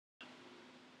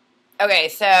Okay,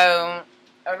 so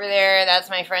over there, that's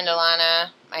my friend Alana.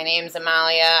 My name's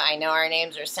Amalia. I know our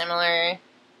names are similar,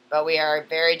 but we are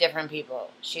very different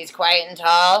people. She's quiet and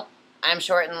tall. I'm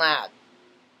short and loud,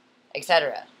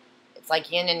 etc. It's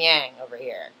like yin and yang over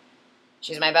here.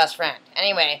 She's my best friend.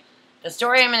 Anyway, the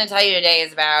story I'm going to tell you today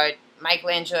is about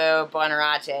Michelangelo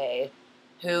Buonarroti,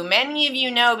 who many of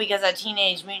you know because a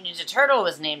Teenage Mutant Ninja Turtle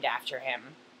was named after him.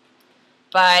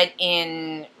 But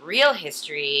in real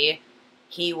history,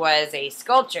 he was a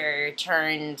sculptor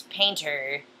turned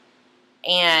painter,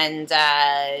 and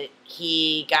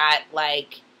he got,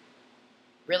 like,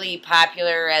 really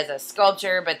popular as a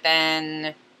sculptor, but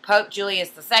then Pope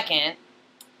Julius II,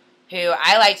 who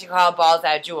I like to call Balls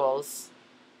Out Jules,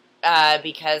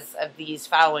 because of these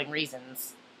following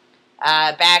reasons.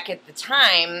 Back at the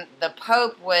time, the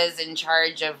Pope was in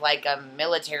charge of, like, a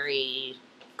military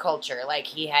culture. Like,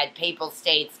 he had papal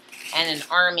states and an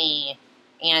army,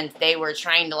 and they were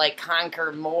trying to, like,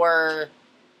 conquer more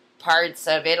parts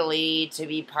of Italy to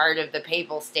be part of the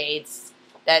papal states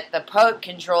that the Pope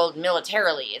controlled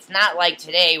militarily. It's not like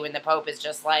today when the Pope is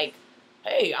just like,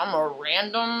 hey, I'm a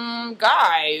random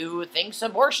guy who thinks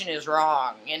abortion is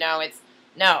wrong. You know,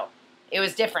 no, it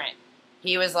was different.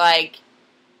 He was like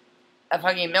a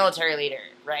fucking military leader,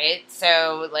 right?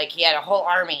 So, like, he had a whole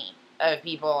army of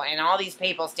people and all these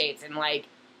papal states, and, like,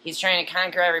 he's trying to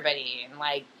conquer everybody, and,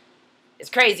 like, it's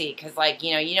crazy, because, like,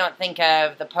 you know, you don't think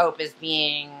of the Pope as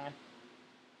being,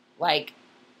 like,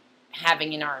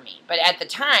 having an army. But at the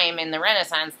time, in the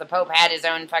Renaissance, the Pope had his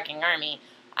own fucking army.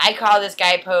 I call this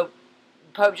guy Pope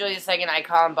Julius II, I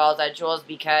call him Balls Out Jules,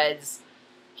 because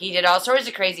he did all sorts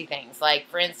of crazy things. Like,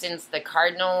 for instance, the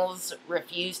cardinals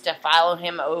refused to follow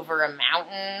him over a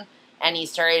mountain, and he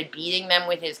started beating them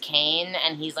with his cane,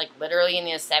 and he's, like, literally in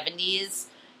his 70s,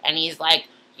 and he's like,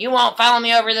 you won't follow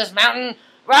me over this mountain?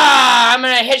 Rah! I'm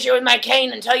gonna hit you with my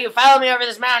cane until you follow me over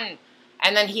this mountain!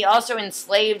 And then he also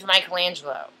enslaved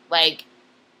Michelangelo. Like,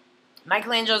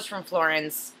 Michelangelo's from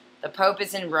Florence, the Pope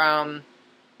is in Rome,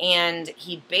 and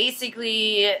he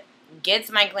basically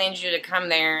gets Michelangelo to come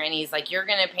there, and he's like, you're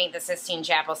gonna paint the Sistine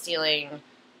Chapel ceiling,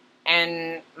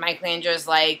 and Michelangelo's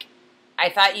like, I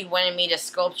thought you wanted me to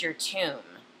sculpt your tomb.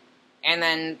 And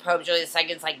then Pope Julius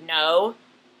II's like, no,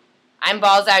 I'm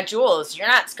Balls Out Jules. You're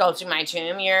not sculpting my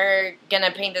tomb. You're gonna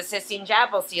paint the Sistine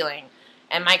Chapel ceiling.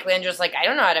 And Michelangelo's like, I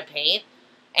don't know how to paint.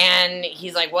 And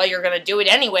he's like, well, you're gonna do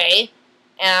it anyway.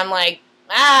 And I'm like,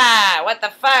 what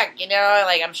the fuck? You know,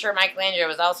 like, I'm sure Michelangelo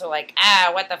was also like,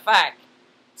 what the fuck?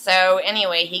 So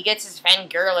anyway, he gets his friend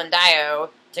Ghirlandaio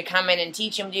to come in and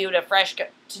teach him to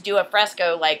do a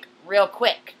fresco, like, real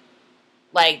quick.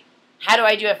 Like, how do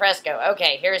I do a fresco?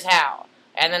 Okay, here's how.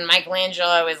 And then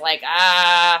Michelangelo is like,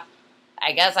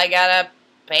 I guess I gotta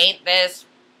paint this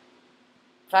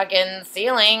fucking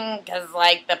ceiling, because,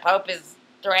 like, the Pope is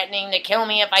threatening to kill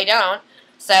me if I don't.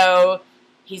 So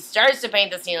he starts to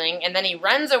paint the ceiling, and then he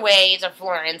runs away to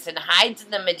Florence and hides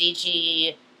in the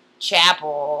Medici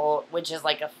chapel, which is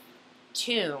like a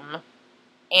tomb.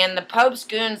 And the Pope's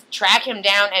goons track him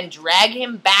down and drag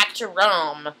him back to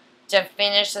Rome to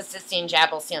finish the Sistine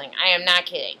Chapel ceiling. I am not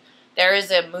kidding. There is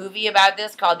a movie about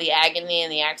this called The Agony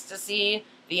and the Ecstasy.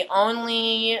 The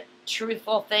only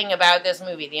truthful thing about this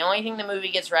movie, the only thing the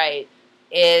movie gets right,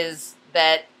 is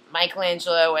that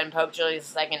Michelangelo and Pope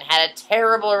Julius II had a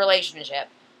terrible relationship,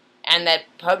 and that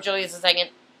Pope Julius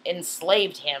II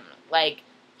enslaved him. Like,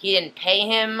 he didn't pay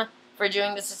him for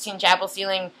doing the Sistine Chapel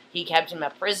ceiling. He kept him a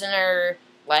prisoner.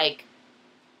 Like,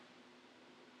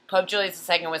 Pope Julius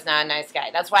II was not a nice guy.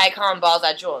 That's why I call him Balls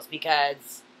Out Jules,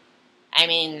 because, I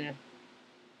mean,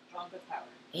 Drunk with power.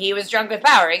 He was drunk with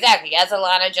power, exactly. As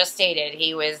Alana just stated,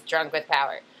 he was drunk with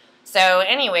power. So,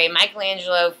 anyway,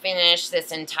 Michelangelo finished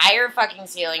this entire fucking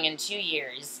ceiling in 2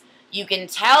 years. You can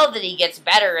tell that he gets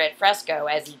better at fresco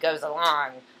as he goes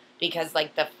along, because,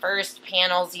 like, the first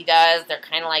panels he does, they're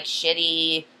kind of, like,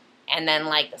 shitty, and then,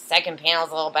 like, the second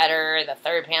panel's a little better, the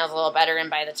third panel's a little better, and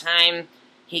by the time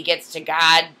he gets to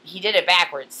God, he did it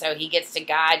backwards, so he gets to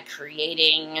God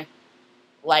creating,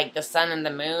 like, the sun and the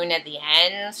moon at the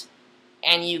end,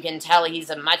 and you can tell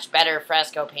he's a much better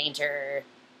fresco painter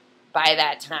by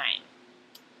that time.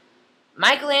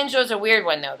 Michelangelo's a weird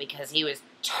one, though, because he was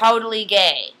totally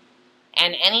gay,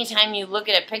 and anytime you look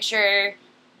at a picture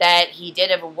that he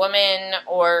did of a woman,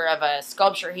 or of a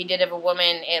sculpture he did of a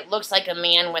woman, it looks like a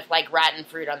man with, like, rotten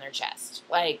fruit on their chest.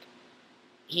 Like,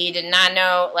 he did not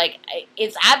know, like,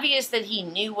 it's obvious that he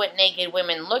knew what naked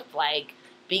women looked like,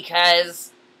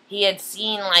 because he had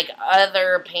seen, like,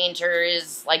 other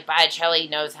painters, like Botticelli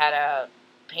knows how to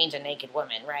paint a naked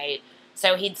woman, right?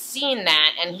 So he'd seen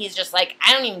that, and he's just like,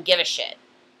 I don't even give a shit.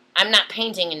 I'm not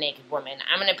painting a naked woman.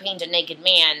 I'm going to paint a naked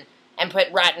man and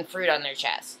put rotten fruit on their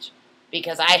chest.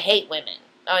 Because I hate women.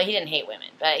 Oh, he didn't hate women,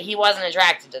 but he wasn't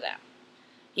attracted to them.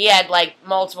 He had, like,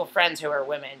 multiple friends who were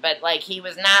women, but, like, he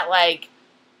was not like,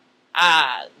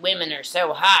 women are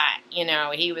so hot. You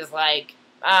know, he was like,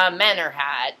 men are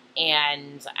hot,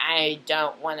 and I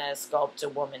don't want to sculpt a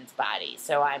woman's body,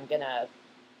 so I'm gonna,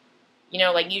 you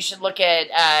know, like, you should look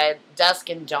at Dusk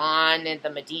and Dawn at the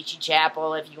Medici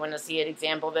Chapel if you want to see an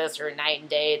example of this, or Night and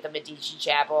Day at the Medici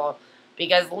Chapel,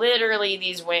 because literally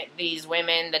these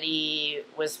women that he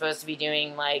was supposed to be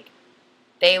doing, like,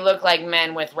 they look like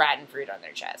men with rotten fruit on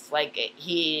their chest, like,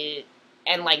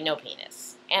 and, like, no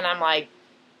penis, and I'm like,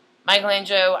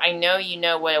 Michelangelo, I know you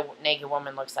know what a naked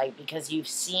woman looks like because you've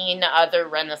seen other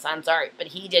Renaissance art, but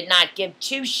he did not give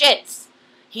two shits.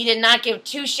 He did not give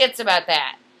two shits about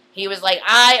that. He was like,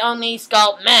 I only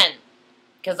sculpt men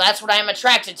because that's what I'm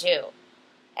attracted to.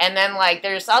 And then, like,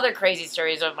 there's other crazy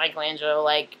stories of Michelangelo,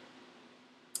 like,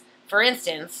 for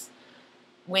instance,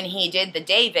 when he did the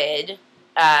David,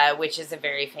 which is a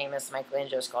very famous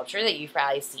Michelangelo sculpture that you've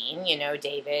probably seen, you know,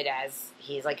 David as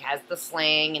he's, like, has the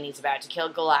sling, and he's about to kill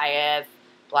Goliath,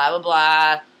 blah, blah,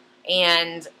 blah,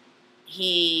 and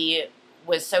he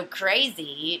was so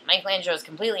crazy, Michelangelo is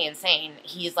completely insane,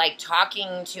 he's, like,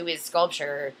 talking to his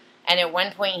sculpture, and at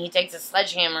one point he takes a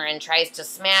sledgehammer and tries to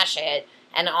smash it,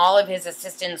 and all of his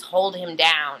assistants hold him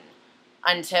down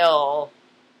until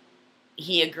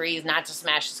he agrees not to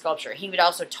smash the sculpture. He would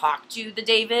also talk to the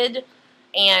David,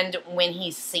 and when he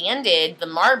sanded the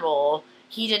marble,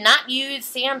 he did not use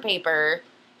sandpaper.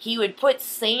 He would put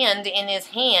sand in his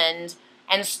hand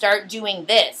and start doing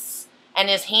this. And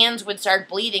his hands would start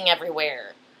bleeding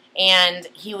everywhere. And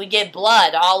he would get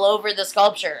blood all over the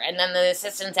sculpture. And then the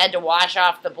assistants had to wash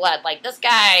off the blood. Like, this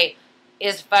guy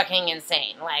is fucking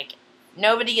insane. Like,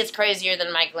 nobody is crazier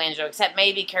than Michelangelo, except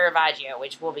maybe Caravaggio,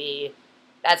 which will be,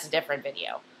 that's a different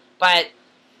video. But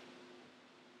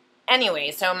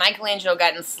anyway, so Michelangelo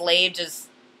got enslaved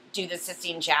to the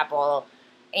Sistine Chapel,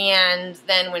 and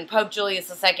then when Pope Julius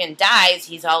II dies,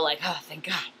 he's all like, oh, thank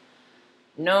God.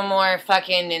 No more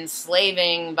fucking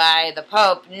enslaving by the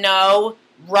Pope. No,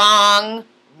 wrong.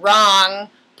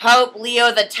 Pope Leo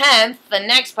X, the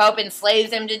next Pope,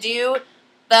 enslaves him to do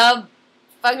the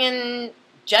fucking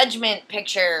judgment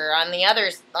picture on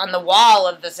the wall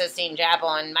of the Sistine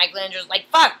Chapel, and Michelangelo's like,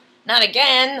 fuck, not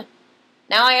again.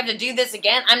 Now I have to do this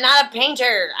again? I'm not a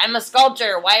painter. I'm a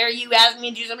sculptor. Why are you asking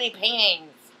me to do so many paintings?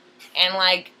 And,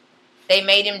 like, they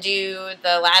made him do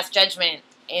the Last Judgment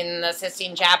in the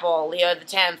Sistine Chapel, Leo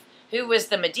X, who was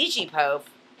the Medici Pope.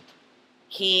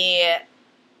 He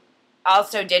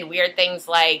also did weird things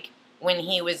like when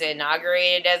he was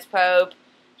inaugurated as Pope,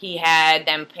 he had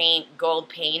them paint gold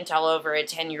paint all over a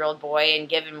 10-year-old boy and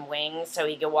give him wings so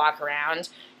he could walk around.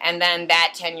 And then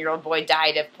that 10-year-old boy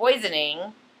died of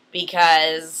poisoning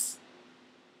because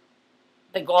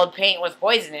the gold paint was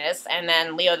poisonous, and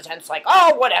then Leo X's like,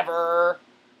 oh, whatever.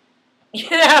 You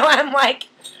know, I'm like,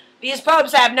 these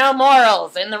popes have no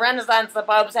morals. In the Renaissance, the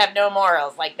popes have no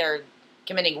morals. Like, they're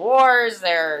committing wars,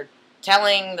 they're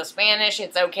telling the Spanish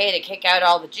it's okay to kick out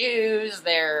all the Jews,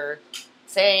 they're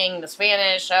saying the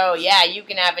Spanish, oh, yeah, you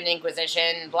can have an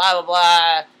inquisition, blah, blah,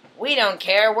 blah. We don't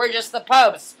care, we're just the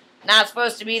popes. Not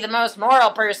supposed to be the most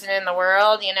moral person in the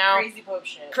world, you know? Crazy pope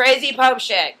shit. Crazy pope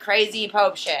shit. Crazy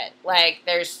pope shit. Like,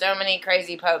 there's so many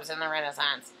crazy popes in the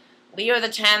Renaissance. Leo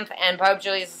X and Pope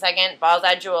Julius II, balls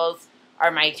out Jules, are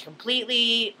my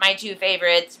two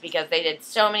favorites because they did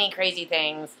so many crazy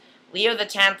things. Leo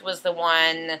X was the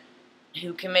one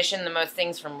who commissioned the most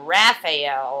things from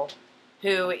Raphael,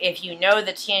 who, if you know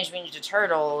the Teenage Mutant Ninja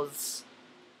Turtles,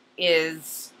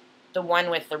 is the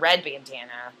one with the red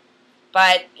bandana.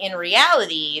 But in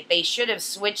reality, they should have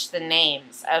switched the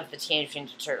names of the Teenage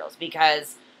Mutant Ninja Turtles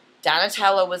because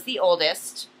Donatello was the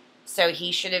oldest, so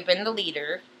he should have been the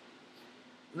leader.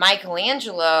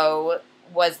 Michelangelo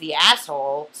was the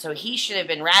asshole, so he should have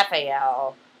been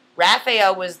Raphael.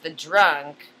 Raphael was the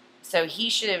drunk, so he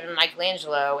should have been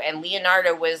Michelangelo. And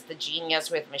Leonardo was the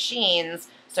genius with machines,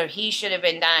 so he should have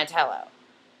been Donatello.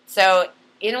 So,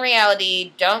 in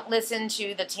reality, don't listen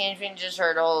to the Teenage Mutant Ninja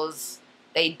Turtles.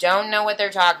 They don't know what they're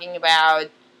talking about.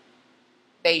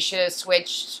 They should have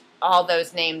switched all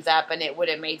those names up, and it would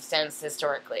have made sense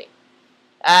historically.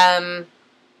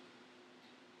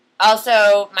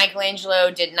 Also,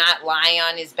 Michelangelo did not lie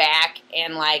on his back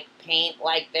and, like, paint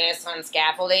like this on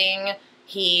scaffolding.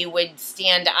 He would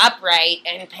stand upright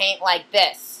and paint like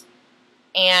this.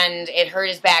 And it hurt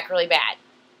his back really bad.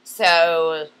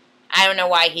 So, I don't know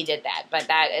why he did that, but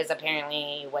that is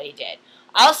apparently what he did.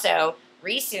 Also,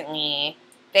 recently,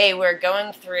 they were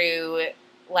going through,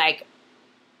 like,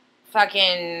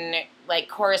 fucking, like,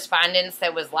 correspondence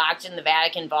that was locked in the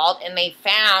Vatican vault, and they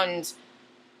found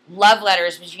love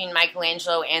letters between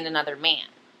Michelangelo and another man.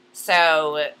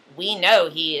 So, we know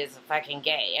he is fucking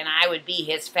gay, and I would be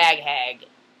his fag hag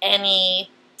any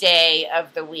day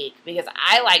of the week, because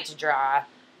I like to draw,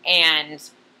 and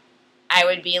I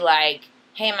would be like,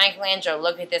 hey, Michelangelo,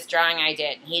 look at this drawing I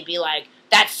did. And he'd be like,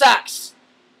 that sucks.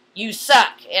 You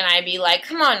suck. And I'd be like,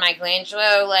 come on,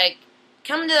 Michelangelo, like,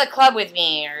 come to the club with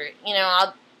me, or, you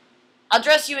know, I'll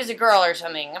dress you as a girl or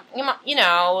something. You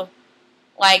know,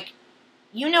 like,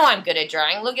 you know I'm good at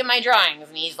drawing. Look at my drawings.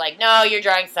 And he's like, no, your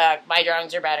drawings suck. My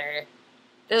drawings are better.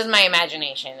 This is my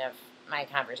imagination of my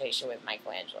conversation with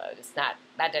Michelangelo. That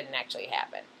didn't actually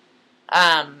happen.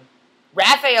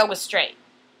 Raphael was straight.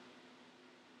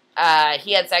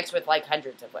 He had sex with, like,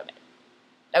 hundreds of women.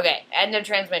 Okay, end of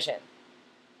transmission.